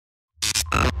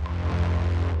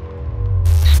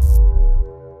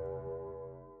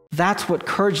That's what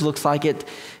courage looks like. It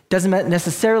doesn't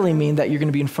necessarily mean that you're going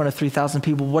to be in front of 3,000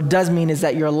 people. What it does mean is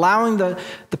that you're allowing the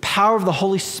power of the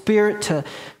Holy Spirit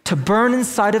to burn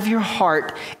inside of your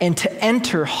heart and to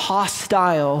enter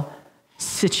hostile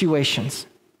situations.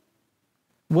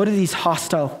 What do these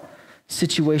hostile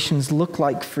situations look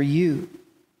like for you?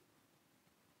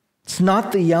 It's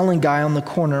not the yelling guy on the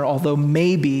corner, although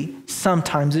maybe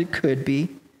sometimes it could be.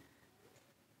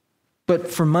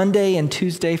 But for Monday and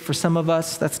Tuesday, for some of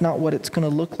us, that's not what it's going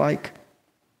to look like.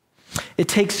 It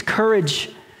takes courage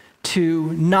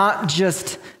to not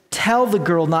just tell the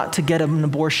girl not to get an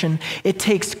abortion. It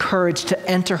takes courage to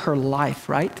enter her life,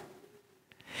 right?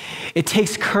 It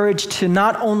takes courage to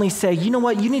not only say, you know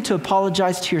what, you need to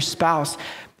apologize to your spouse.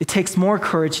 It takes more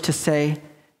courage to say,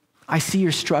 I see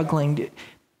you're struggling.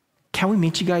 Can we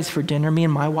meet you guys for dinner, me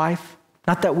and my wife?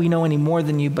 Not that we know any more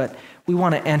than you, but we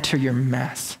want to enter your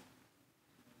mess.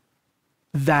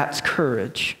 That's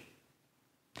courage.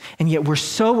 And yet we're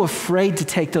so afraid to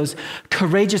take those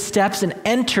courageous steps and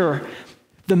enter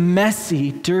the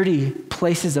messy, dirty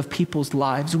places of people's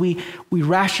lives. We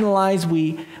rationalize,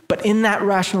 but in that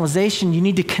rationalization, you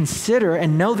need to consider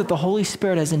and know that the Holy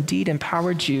Spirit has indeed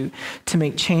empowered you to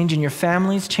make change in your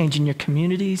families, change in your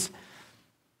communities.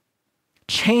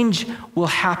 Change will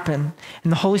happen,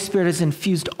 and the Holy Spirit has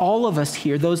infused all of us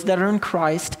here, those that are in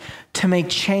Christ, to make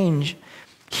change.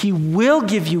 He will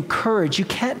give you courage. You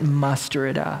can't muster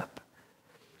it up.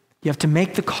 You have to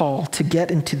make the call to get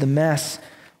into the mess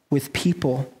with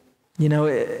people. You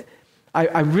know,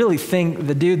 I really think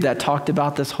the dude that talked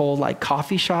about this whole like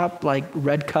coffee shop, like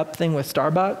red cup thing with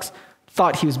Starbucks,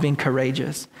 thought he was being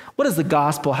courageous. What does the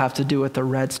gospel have to do with a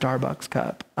red Starbucks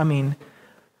cup? I mean,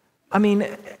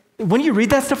 when you read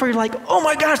that stuff, you're like, oh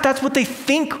my gosh, that's what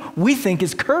we think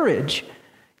is courage.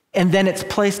 And then it's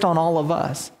placed on all of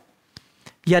us.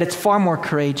 Yet it's far more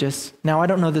courageous. Now, I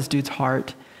don't know this dude's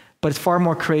heart, but it's far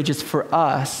more courageous for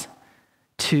us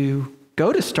to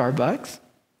go to Starbucks,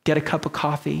 get a cup of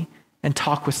coffee, and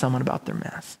talk with someone about their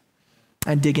mess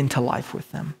and dig into life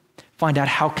with them. Find out,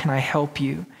 how can I help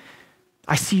you?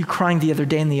 I see you crying the other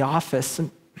day in the office.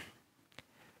 And,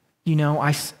 you know,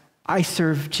 I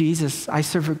serve Jesus. I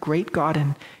serve a great God.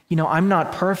 And, you know, I'm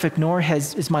not perfect, nor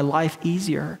is my life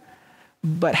easier.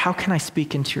 But how can I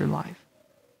speak into your life?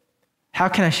 How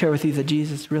can I share with you that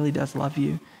Jesus really does love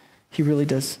you? He really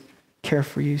does care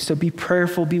for you. So be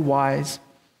prayerful, be wise,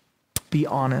 be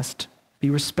honest, be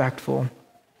respectful.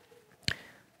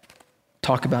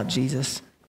 Talk about Jesus.